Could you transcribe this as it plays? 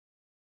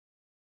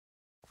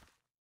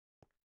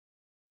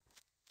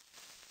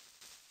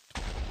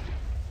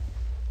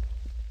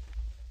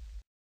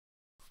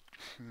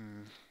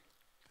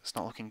It's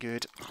not looking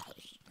good.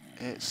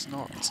 It's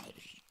not.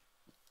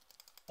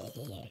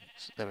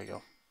 There we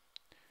go.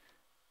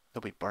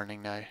 They'll be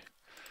burning now.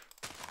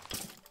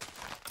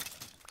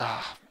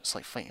 Ah, it's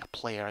like fighting a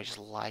player. I just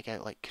lag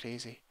out like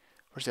crazy.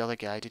 Where's the other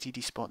guy? Did he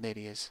despawn? There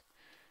he is.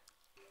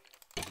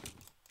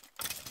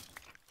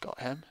 Got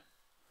him.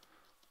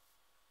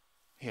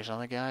 Here's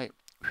another guy.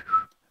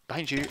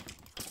 Behind you.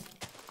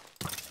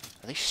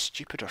 Are they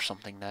stupid or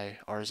something now?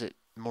 Or is it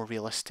more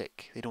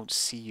realistic? They don't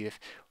see you if...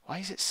 Why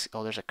is it...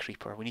 Oh, there's a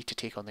creeper. We need to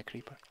take on the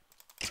creeper.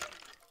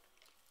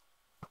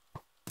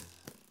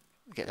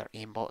 Get their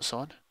aimbots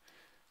on.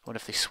 What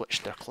if they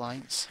switched their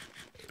clients?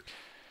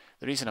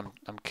 The reason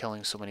I'm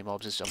killing so many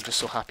mobs is I'm just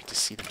so happy to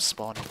see them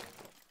spawning.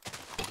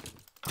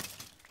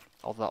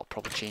 Although that'll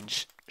probably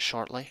change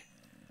shortly.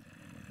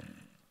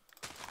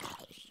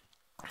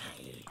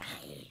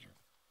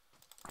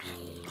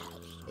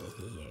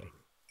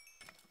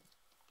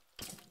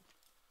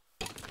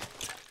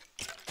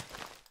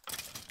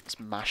 Let's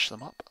mash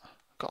them up.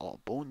 Got a lot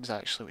of bones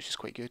actually, which is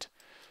quite good.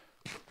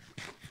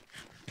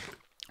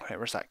 Right,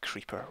 where's that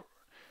creeper?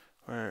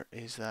 Where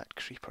is that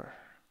creeper?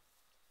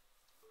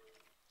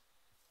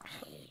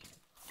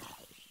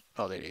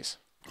 Oh, there he is.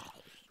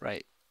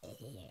 Right.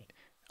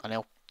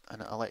 And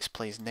a Let's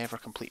Play is never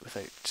complete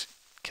without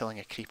killing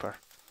a creeper.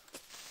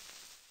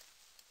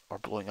 Or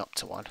blowing up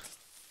to one.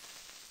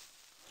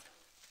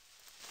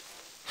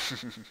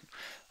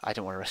 I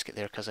don't want to risk it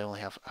there because I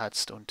only had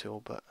stone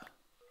tool, but...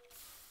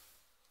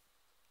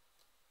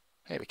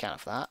 Hey, we can't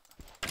have that.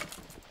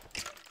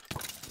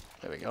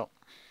 There we go.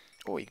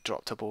 Oh, he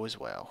dropped a bow as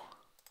well.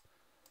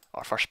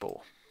 Our first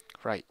bow.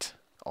 Right.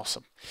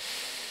 Awesome.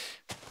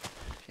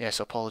 Yeah,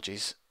 so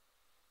apologies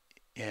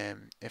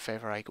if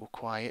ever I go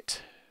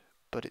quiet,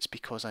 but it's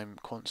because I'm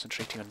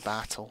concentrating on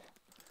battle.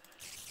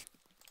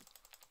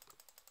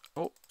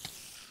 Oh!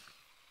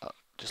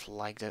 Just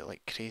lagged out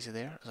like crazy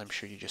there, as I'm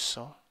sure you just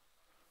saw.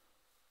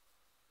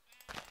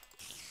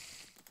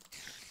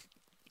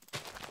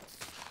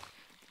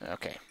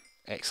 Okay,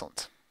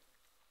 excellent.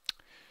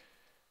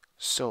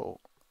 So,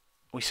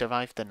 we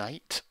survived the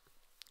night.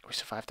 We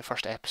survived the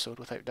first episode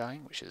without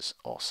dying, which is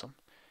awesome.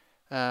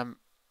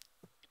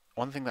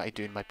 One thing that I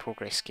do in my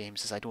progress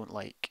games is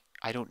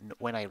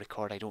when I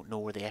record, I don't know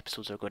where the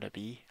episodes are going to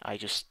be. I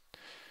just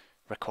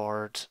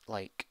record,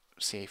 like,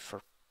 say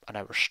for an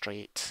hour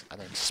straight, and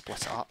then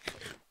split it up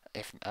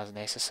if as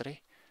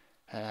necessary.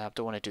 I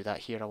don't want to do that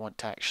here. I want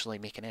to actually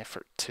make an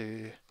effort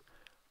to,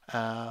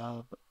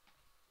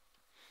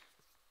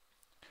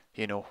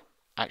 you know,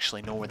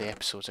 actually know where the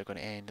episodes are going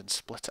to end and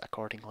split it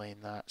accordingly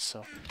in that.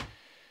 So,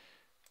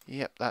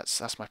 yep,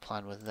 that's my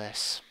plan with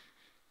this.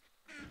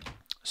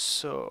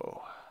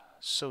 So.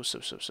 Ah,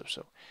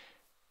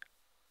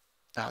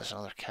 there's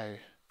another cow.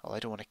 Oh, I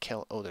don't want to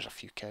kill. Oh, there's a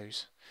few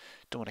cows.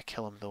 Don't want to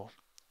kill them though.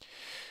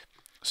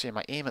 So yeah,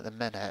 my aim at the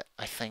minute,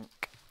 I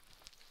think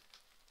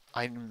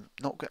I've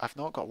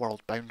not got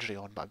world boundary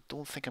on, but I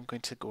don't think I'm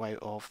going to go out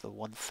of the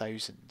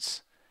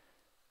 1000s.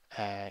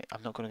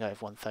 I'm not going to go out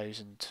of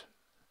 1000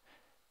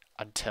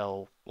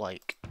 until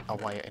like a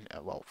while.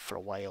 Well, for a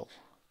while,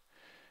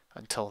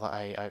 until that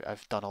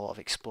I've done a lot of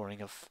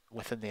exploring of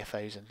within the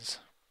 1000s.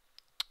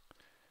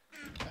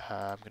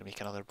 I'm going to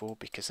make another bow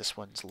because this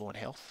one's low in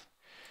health.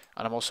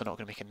 And I'm also not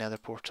going to make a nether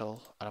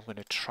portal, and I'm going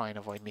to try and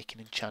avoid making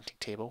an enchanting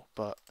table,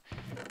 but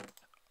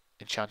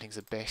enchanting's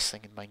the best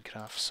thing in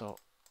Minecraft, so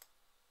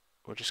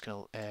we're just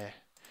going to,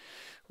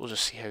 we'll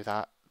just see how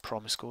that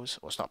promise goes.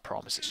 Well, it's not a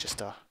promise, it's just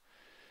a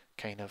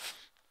kind of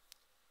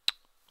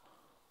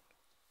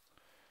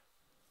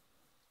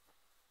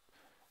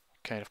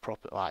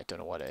proper, well, I don't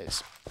know what it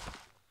is.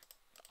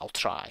 I'll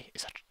try.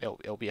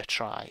 It'll be a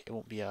try. It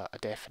won't be a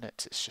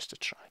definite. It's just a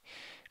try.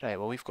 Right.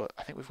 Well, I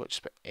think we've got just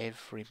about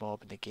every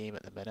mob in the game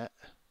at the minute,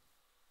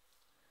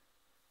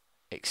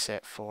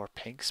 except for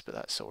pigs. But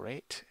that's all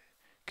right,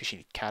 because you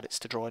need carrots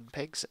to draw in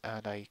pigs,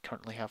 and I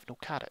currently have no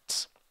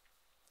carrots.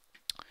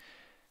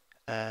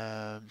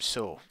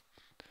 So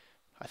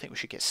I think we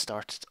should get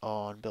started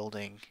on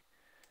building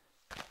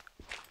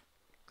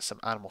some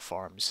animal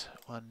farms.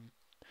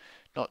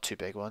 Not too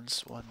big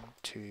ones. 1,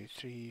 2,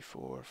 3,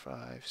 4,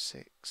 5,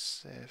 6,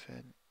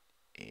 7,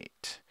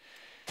 8.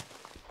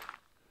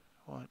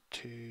 1,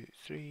 2,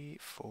 3,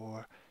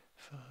 4,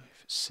 5,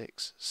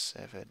 6,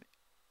 7,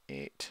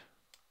 8.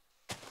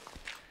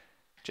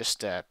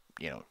 Just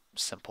you know,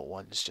 simple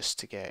ones just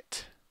to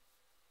get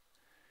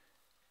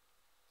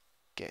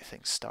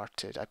things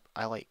started.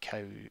 I like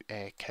cow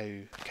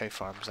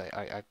farms.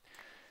 I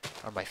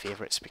are my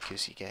favourites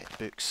because you get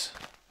books,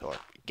 or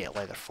get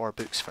leather for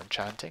books for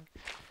enchanting.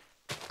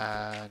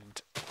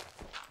 And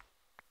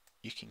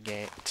you can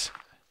get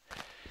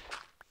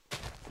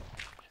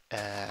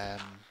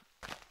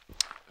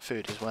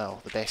food as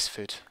well, the best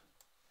food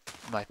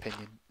in my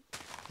opinion.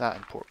 That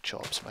and pork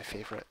chops are my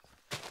favourite.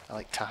 I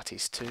like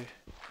tatties too.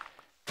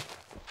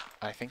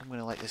 I think I'm going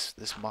to like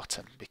this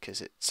mutton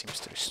because it seems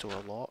to restore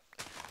a lot.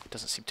 It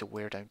doesn't seem to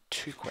wear down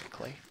too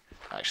quickly.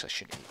 Actually, I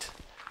shouldn't eat.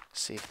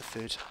 Save the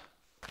food.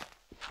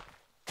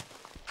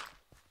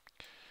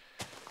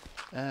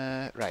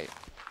 Right.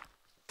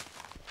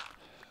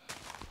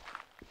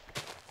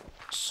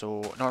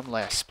 So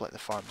normally I split the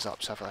farms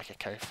up, so I have like a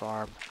cow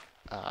farm,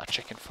 a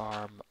chicken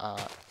farm,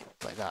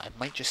 like that. I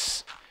might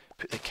just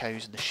put the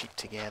cows and the sheep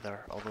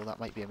together, although that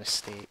might be a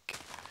mistake.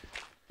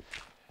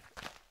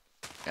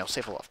 It'll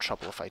save a lot of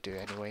trouble if I do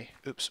anyway.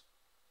 Oops.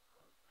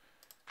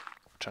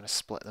 I'm trying to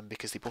split them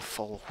because they both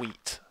follow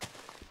wheat.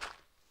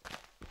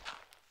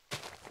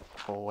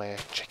 While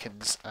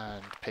chickens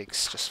and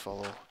pigs just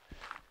follow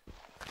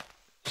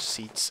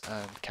seeds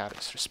and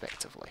carrots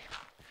respectively.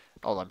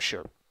 Although I'm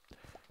sure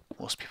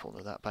most people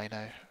know that by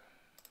now.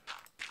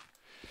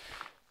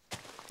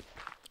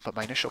 But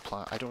my initial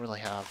plan, I don't really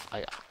have...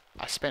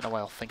 I spent a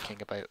while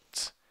thinking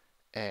about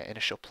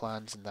initial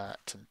plans and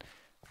that, and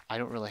I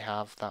don't really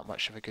have that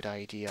much of a good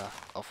idea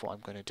of what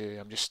I'm going to do.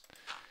 I'm just,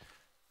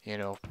 you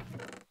know,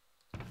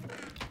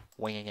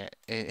 winging it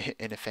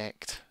in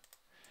effect.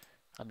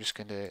 I'm just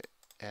going to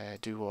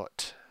do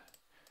what...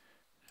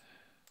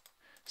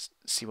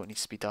 see what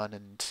needs to be done,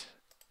 and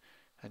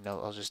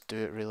I'll just do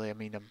it really. I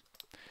mean, I'm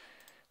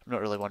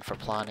not really one for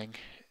planning.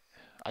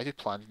 I do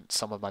plan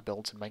some of my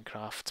builds in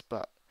Minecraft,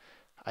 but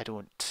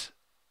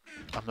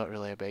I'm not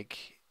really a big,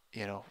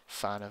 you know,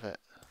 fan of it.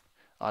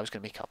 I was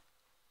going to make up,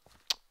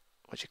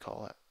 what do you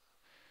call it?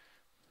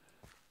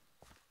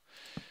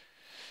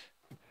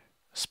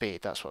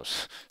 Spade, that's what I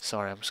was,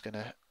 sorry, I'm just going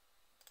to,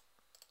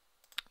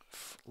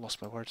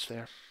 lost my words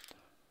there.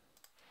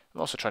 I'm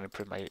also trying to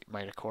improve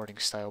my recording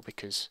style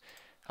because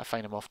I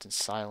find I'm often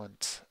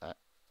silent.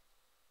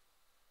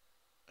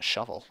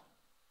 Shovel.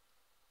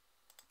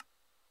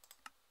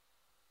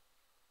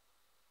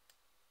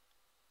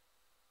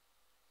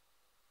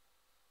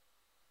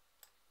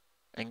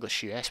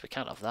 English US, we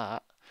can't have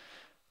that.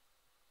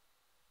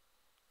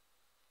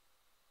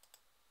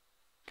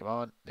 Come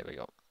on, there we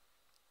go.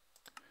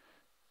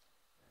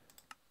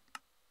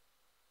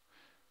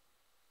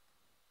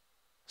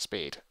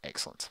 Spade,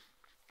 excellent.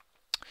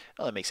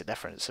 Well, it makes a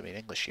difference. I mean,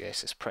 English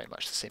US is pretty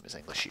much the same as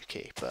English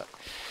UK, but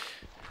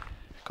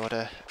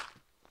gotta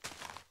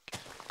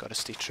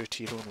stay true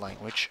to your own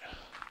language.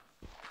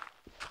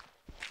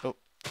 Oh,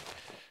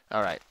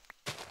 all right.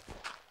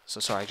 So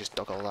sorry, I just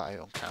dug all that out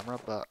on camera,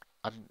 but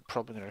I'm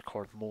probably going to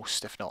record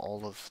most, if not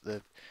all, of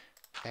the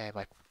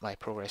my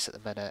progress at the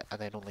minute, and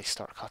then only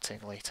start cutting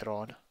later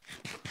on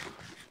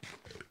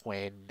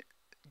when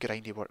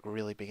grindy work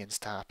really begins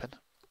to happen.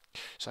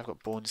 So I've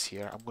got bones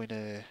here. I'm going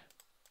to...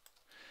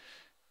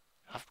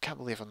 I can't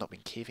believe I've not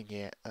been caving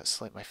yet.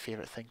 That's like my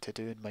favourite thing to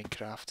do in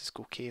Minecraft, is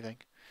go caving.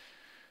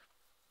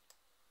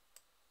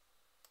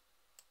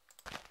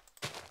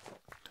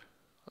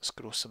 Let's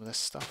grow some of this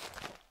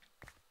stuff.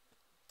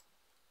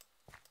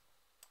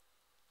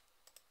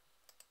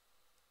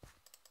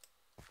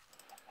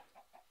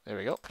 There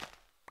we go.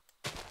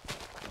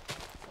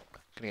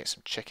 Gonna get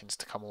some chickens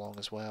to come along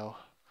as well.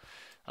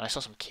 And I saw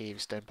some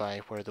caves down by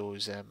where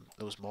those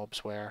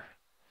mobs were.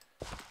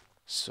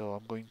 So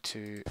I'm going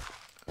to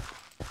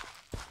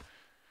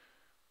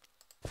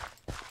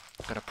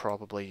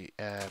probably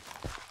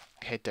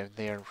head down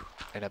there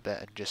in a bit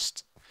and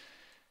just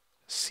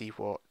see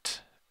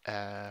what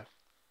can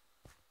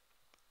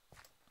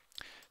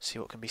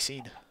be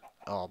seen.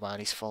 Oh man,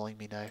 he's following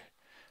me now.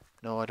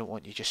 No, I don't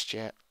want you just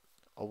yet.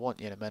 I'll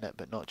want you in a minute,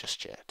 but not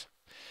just yet.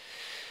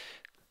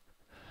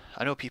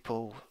 I know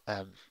people,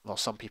 well,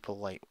 some people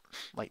like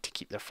to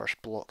keep their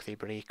first block they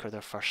break, or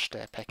their first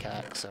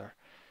pickaxe, or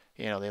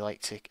you know, they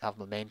like to have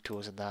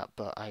mementos and that.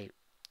 But I'm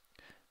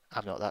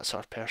not that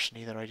sort of person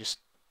either. I just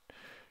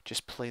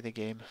play the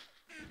game.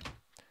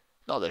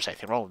 Not that there's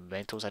anything wrong with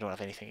mementos. I don't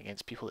have anything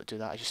against people that do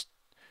that. I just,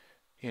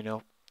 you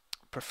know,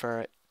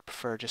 prefer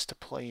just to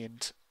play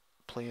and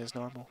play as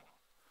normal.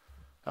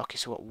 Okay,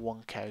 so we've got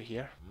one cow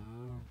here.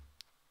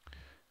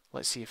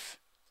 Let's see if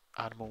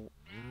animal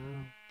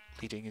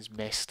leading is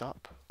messed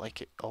up,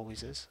 like it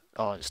always is.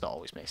 Oh, it's not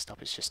always messed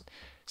up, it's just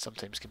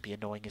sometimes can be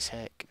annoying as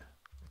heck.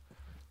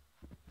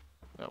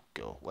 Oh,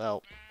 go.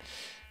 Well,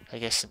 I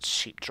guess since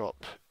sheep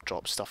drop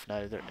stuff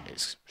now,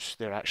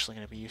 they're actually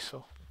going to be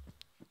useful.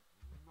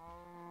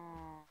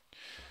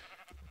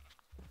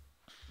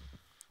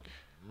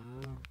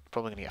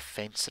 Probably going to get a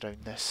fence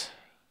around this.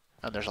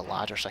 And there's a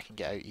ladder so I can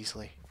get out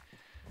easily.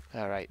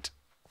 Alright,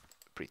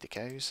 breed the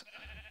cows.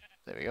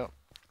 There we go.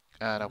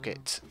 And I'll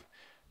get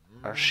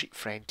our sheep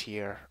friend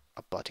here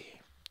a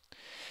buddy.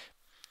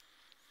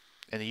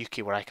 In the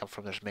UK where I come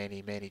from, there's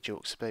many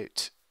jokes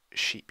about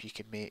sheep you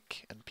can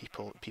make and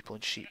people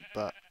and sheep,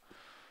 but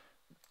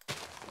I'm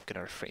going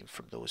to refrain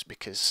from those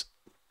because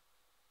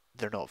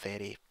they're not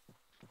very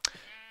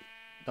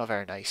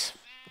nice.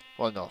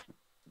 Well, no.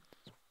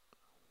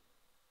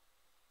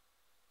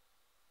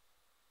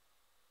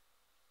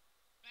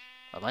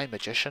 Am I a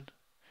magician?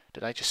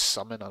 Did I just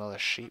summon another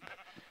sheep?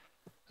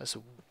 That's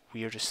the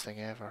weirdest thing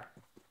ever.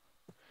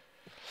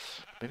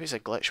 Maybe it's a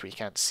glitch where you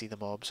can't see the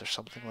mobs or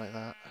something like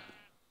that.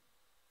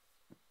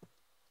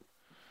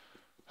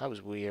 That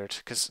was weird,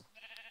 because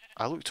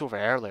I looked over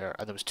earlier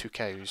and there was 2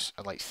 cows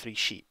and like 3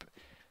 sheep.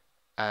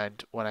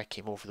 And when I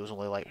came over there was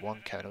only like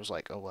 1 cow and I was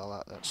like, oh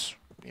well, that's,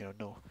 you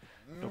know,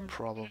 no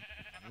problem.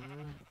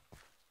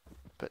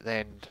 But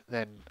then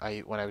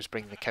when I was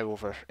bringing the cow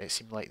over, it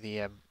seemed like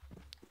the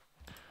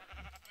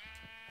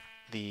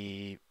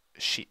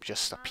sheep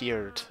just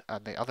appeared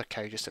and the other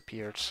cow just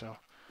appeared, so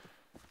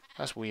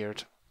that's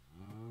weird.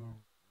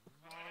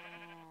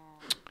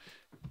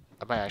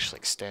 I might actually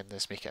extend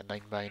this, make it a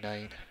 9 by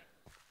 9.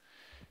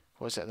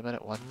 What is it at the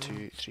minute? 1,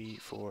 2, 3,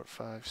 4,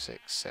 5,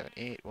 6, 7,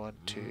 8. 1,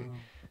 2.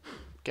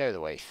 Get out of the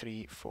way.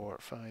 3, 4,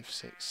 5,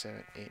 6,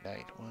 7, 8,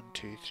 9. 1,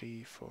 2,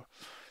 3, 4,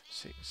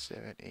 6,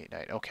 7, 8,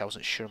 9. Okay, I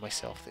wasn't sure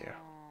myself there.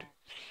 2,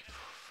 3,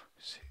 4,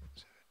 6,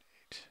 7,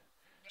 8.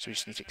 So we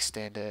just need to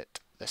extend it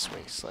this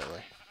way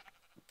slightly.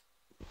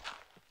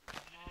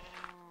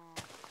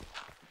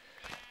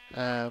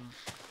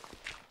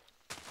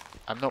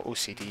 I'm not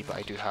OCD, but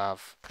I do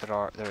have.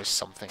 There is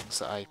some things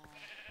that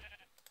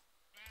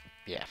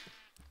yeah.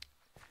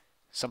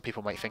 Some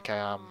people might think I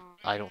am.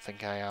 I don't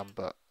think I am,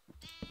 but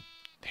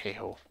hey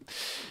ho.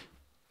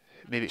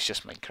 Maybe it's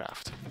just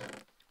Minecraft.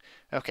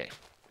 Okay.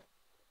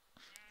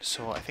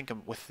 So I think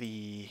with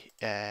the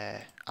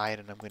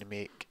iron, I'm going to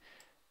make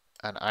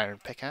an iron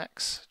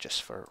pickaxe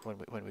just for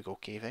when we go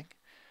caving.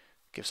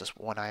 Gives us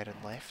 1 iron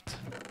left.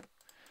 I'm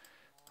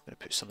going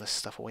to put some of this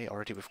stuff away.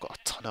 Already we've got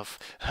a ton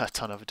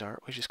of dirt,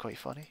 which is quite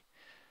funny.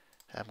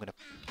 I'm going to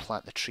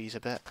plant the trees a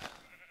bit.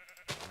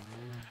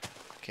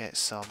 Get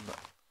some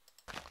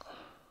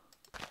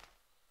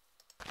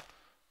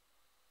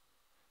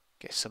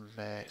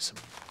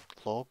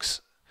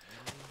logs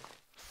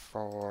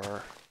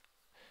for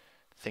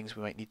things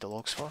we might need the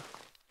logs for.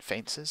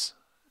 Fences,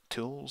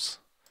 tools,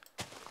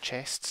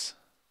 chests,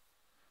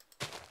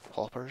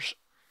 hoppers.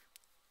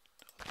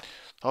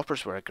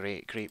 Hoppers were a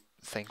great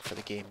thing for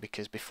the game,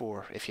 because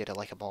before, if you had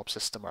like a mob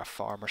system or a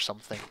farm or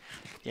something,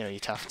 you know,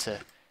 you'd have to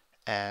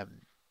go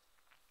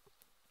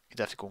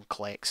and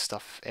collect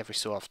stuff every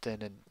so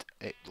often, and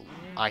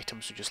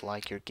items would just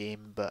lag your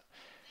game. But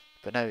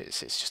now it's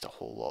just a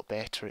whole lot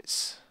better.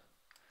 It's,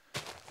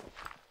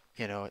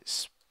 you know,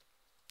 it's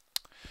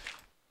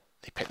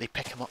they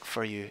pick them up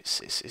for you.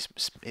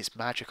 It's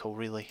magical,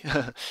 really.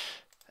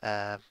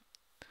 Right,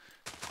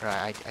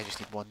 I just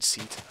need 1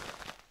 seed.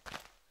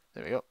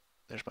 There we go.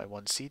 There's my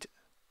 1 seed.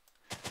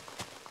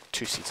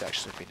 2 seeds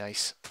actually would be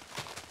nice.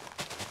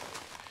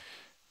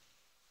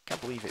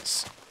 Can't believe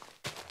it's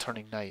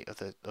turning night.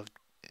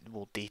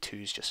 Well, day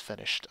 2's just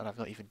finished, and I've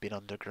not even been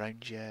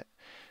underground yet.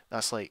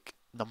 That's like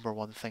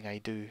 #1 thing I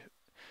do.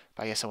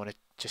 But I guess I want to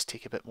just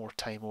take a bit more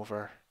time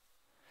over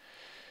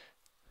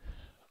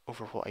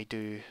what I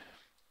do.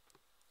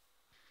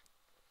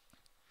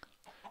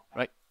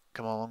 Right,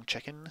 come along,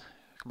 chicken.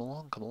 Come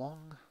along, come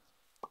along.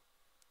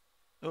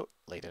 Oh,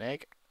 laid an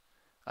egg.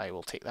 I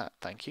will take that,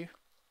 thank you.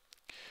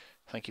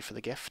 Thank you for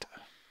the gift.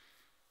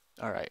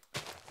 Alright.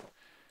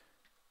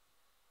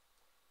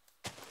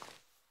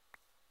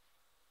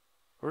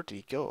 Where did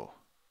he go?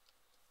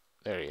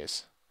 There he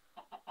is.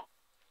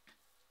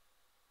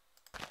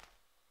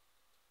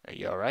 Are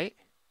you alright?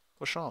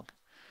 What's wrong?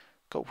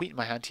 Got wheat in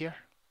my hand here.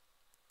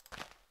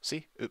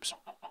 See? Oops.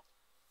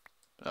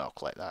 I'll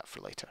collect that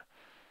for later.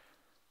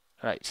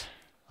 Right,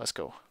 let's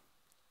go.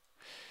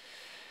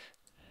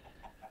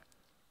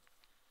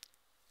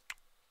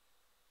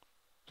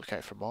 Look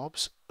out for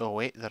mobs. Oh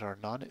wait, there are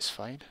none, it's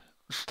fine.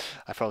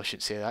 I probably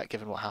shouldn't say that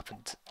given what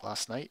happened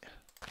last night.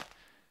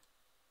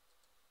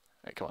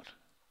 Right, come on.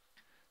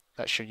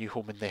 That's your new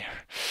home in there.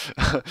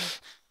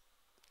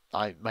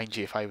 Mind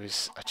you, if I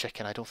was a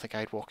chicken, I don't think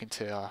I'd walk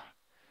into a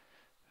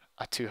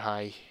too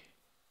high...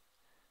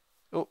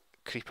 Oh,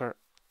 creeper.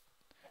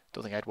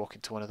 Don't think I'd walk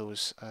into one of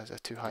those as a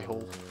too high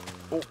hole.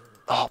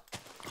 Oh,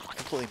 I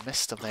completely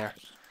missed him there.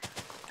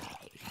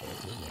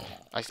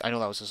 I know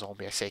that was a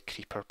zombie. I said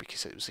creeper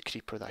because it was a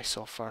creeper that I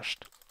saw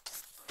first.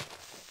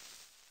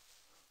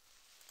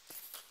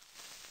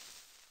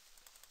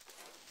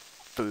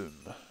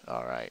 Boom.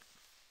 Alright.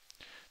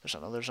 There's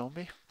another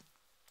zombie.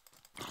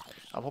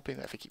 I'm hoping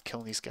that if I keep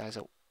killing these guys,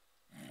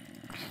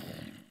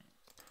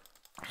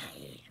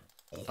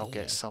 I'll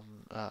get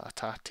some a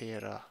tatty or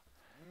a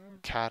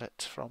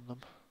carrot from them.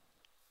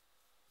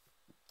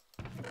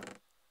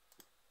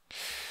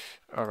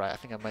 Alright, I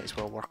think I might as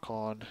well work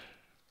on...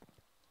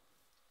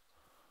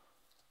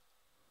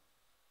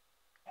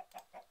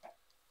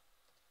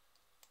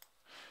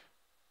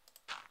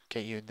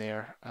 Get you in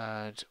there,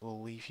 and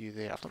we'll leave you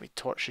there. I've not made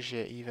torches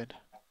yet, even.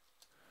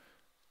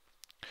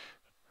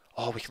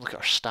 Oh, we can look at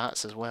our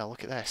stats as well.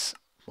 Look at this.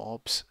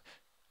 Mobs.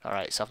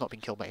 Alright, so I've not been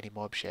killed by any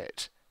mobs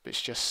yet. But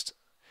it's just...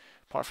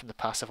 Apart from the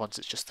passive ones,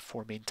 it's just the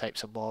 4 main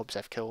types of mobs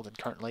I've killed, and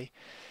currently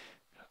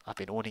I've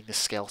been owning the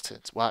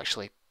skeletons. Well,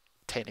 actually,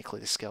 technically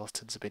the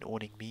skeletons have been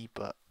owning me,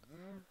 but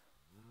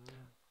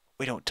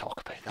we don't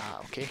talk about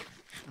that, okay?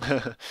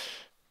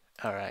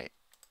 Alright.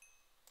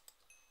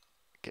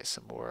 Get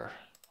some more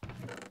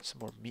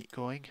meat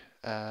going.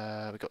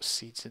 We got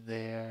seeds in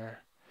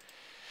there.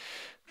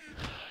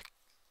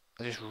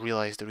 I just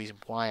realised the reason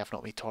why I've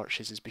not made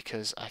torches is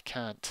because I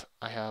can't.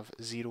 I have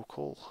 0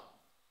 coal.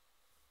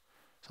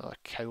 There's another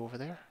cow over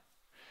there.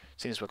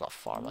 Seeing as we've got a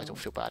farm, I don't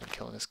feel bad in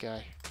killing this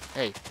guy.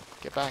 Hey,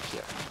 get back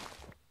here.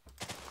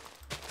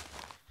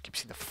 keep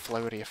seeing the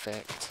flowery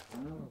effect.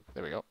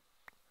 There we go.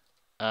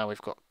 And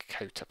we've got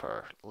cow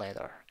tipper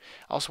leather.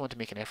 I also want to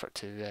make an effort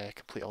to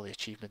complete all the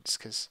achievements,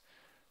 because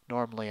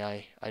normally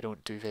I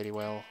don't do very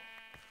well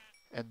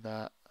in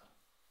that.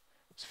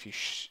 There's a few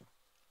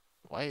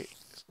why?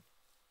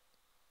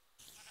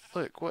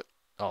 Look, what?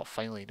 Oh,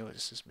 finally he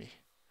notices me.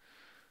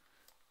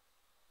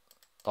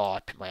 Oh, I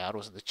put my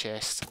arrows in the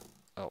chest.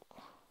 Oh.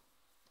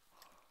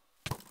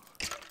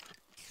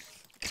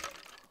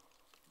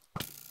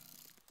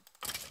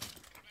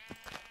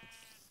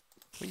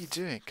 What are you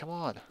doing? Come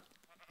on.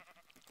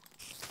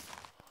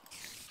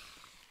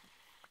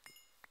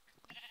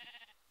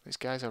 These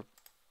guys are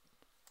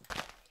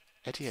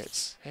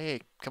idiots.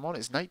 Hey, come on,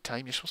 it's night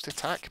time. You're supposed to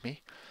attack me.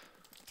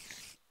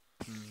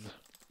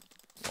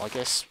 Well, I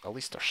guess at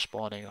least they're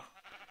spawning.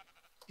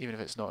 Even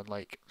if it's not in,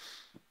 like,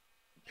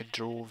 in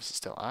droves, it's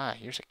still... Ah,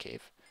 here's a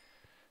cave.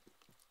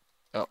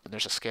 Oh, and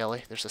there's a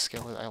skelly. There's a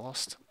skelly that I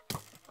lost.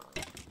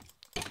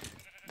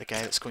 The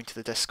guy that's going to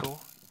the disco.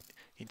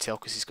 You can tell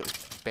because he's got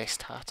his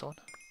best hat on.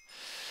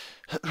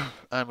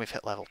 And we've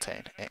hit level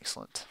 10.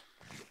 Excellent.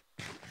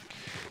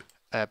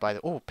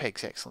 Oh,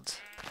 pigs, excellent.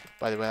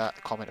 By the way,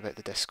 that comment about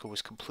the disco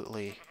was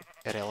completely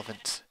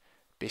irrelevant,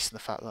 based on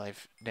the fact that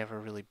I've never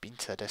really been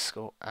to a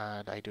disco,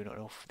 and I do not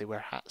know if they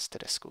wear hats to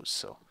discos,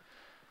 so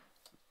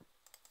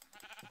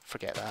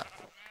forget that.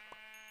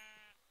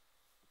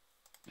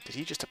 Did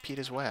he just appear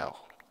as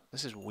well?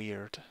 This is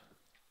weird.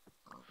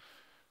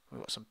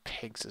 We've got some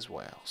pigs as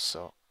well,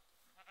 so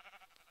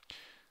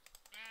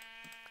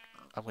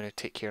I'm going to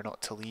take care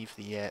not to leave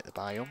the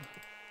biome,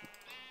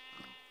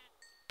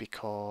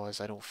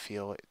 because I don't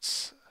feel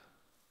it's...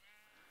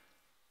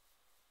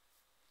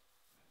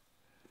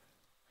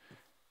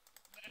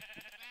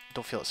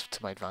 it's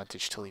to my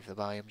advantage to leave the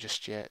biome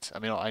just yet. I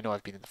mean, I know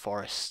I've been in the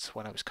forest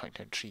when I was cutting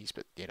down trees,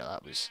 but, you know,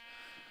 that was...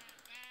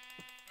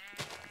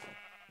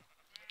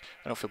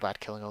 I don't feel bad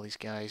killing all these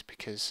guys,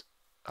 because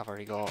I've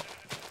already got...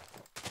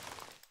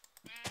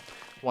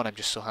 One, I'm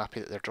just so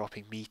happy that they're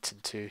dropping meat,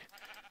 and two,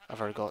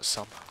 I've already got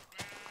some.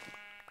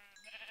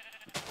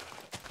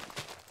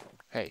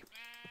 Hey.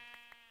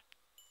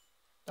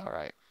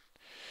 Alright.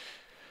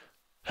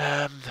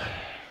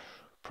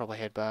 Probably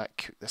head back,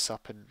 cook this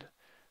up, and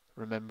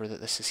remember that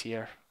this is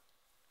here.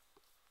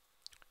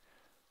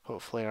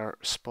 Hopefully our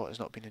spot has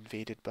not been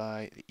invaded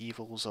by the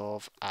evils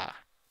of... the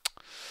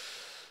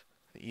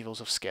evils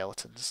of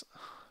skeletons.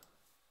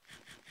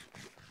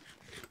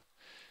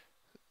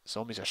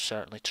 Zombies are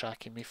certainly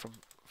tracking me from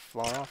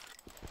far off.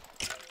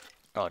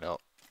 Oh no,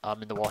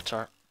 I'm in the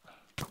water.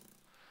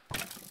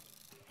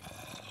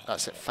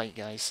 That's it, fight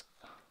guys.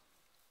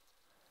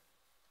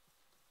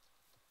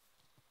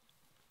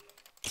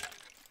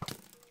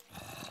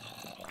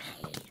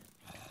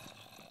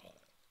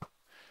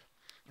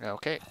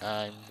 Okay,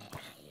 I'm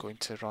going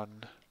to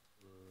run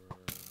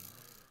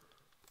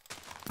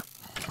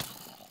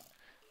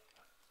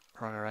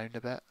around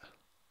a bit.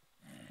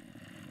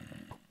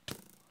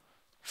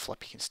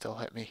 Flippy can still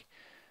hit me.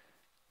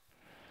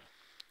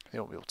 They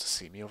won't be able to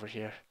see me over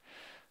here.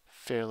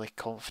 Fairly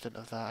confident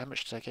of that. How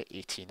much did I get?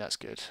 18, that's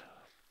good.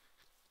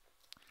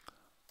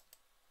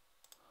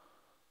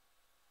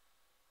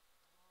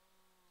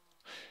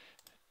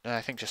 Now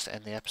I think just to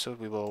end the episode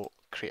we will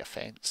create a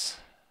fence.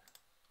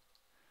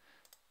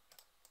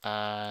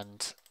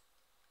 And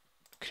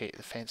create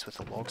the fence with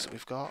the logs that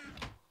we've got.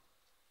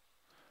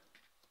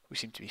 We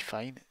seem to be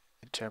fine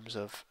in terms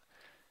of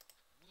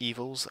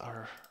evils that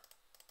are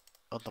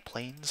on the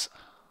plains.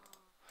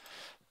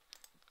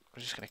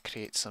 We're just going to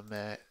create some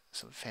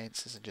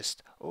fences and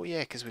just... Oh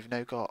yeah, because we've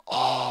now got...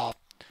 Oh!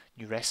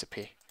 New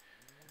recipe.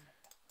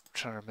 I'm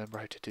trying to remember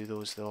how to do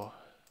those though.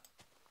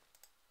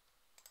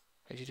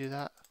 How do you do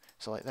that?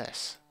 So like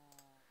this.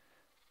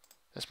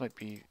 This might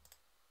be...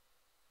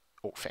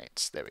 Oak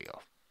fence. There we go.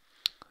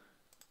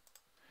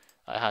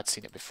 I had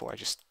seen it before, I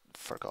just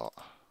forgot.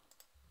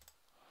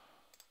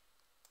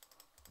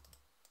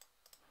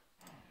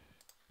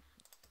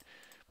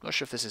 I'm not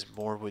sure if this is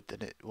more wood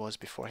than it was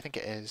before. I think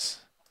it is.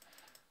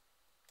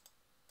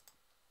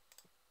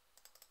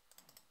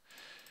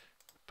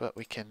 But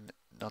we can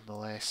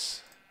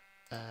nonetheless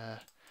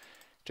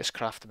just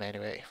craft them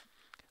anyway.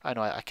 I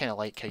know, I kind of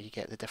like how you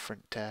get the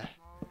different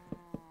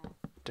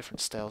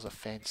styles of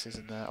fences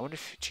and that. I wonder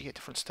if you get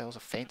different styles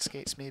of fence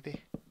gates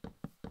maybe?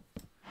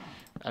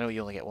 I know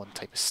you only get one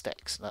type of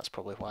sticks, and that's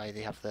probably why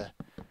they have the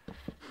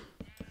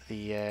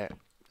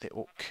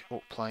oak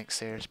planks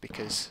there, is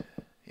because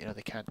you know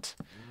they can't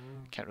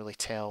really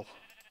tell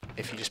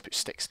if you just put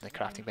sticks in the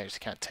crafting bench. They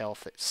can't tell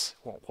if it's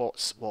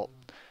what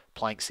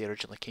planks they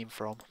originally came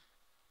from.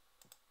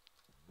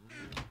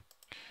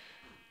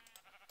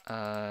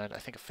 And I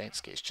think a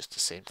fence gate is just the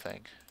same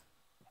thing,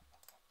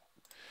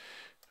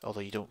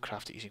 although you don't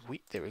craft it using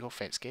wheat. There we go,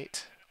 fence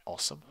gate,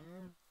 awesome.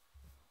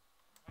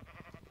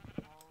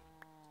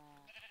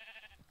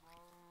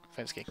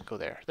 Fence gate can go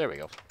there. There we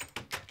go.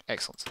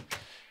 Excellent.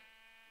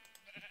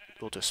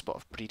 We'll do a spot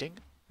of breeding.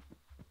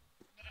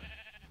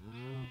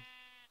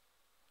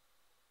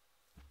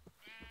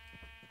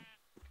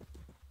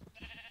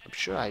 I'm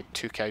sure I had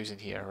 2 cows in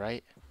here,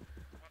 right?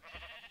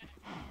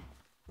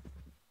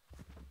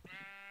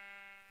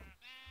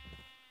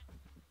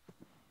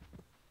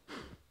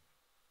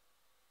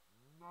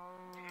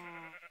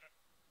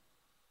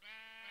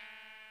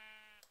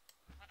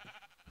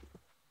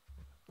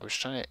 I was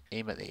trying to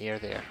aim at the air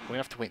there. We're going to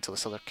have to wait until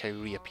this other cow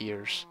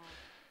reappears.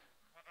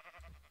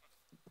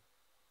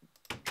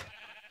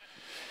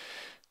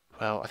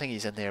 Well, I think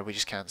he's in there, we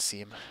just can't see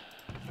him.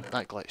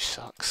 That glitch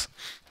sucks.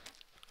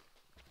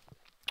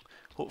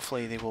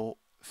 Hopefully they will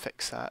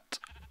fix that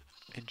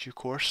in due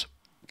course.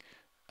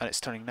 And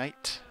it's turning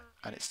night,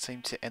 and it's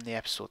time to end the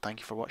episode.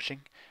 Thank you for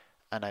watching,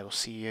 and I will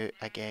see you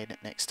again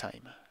next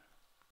time.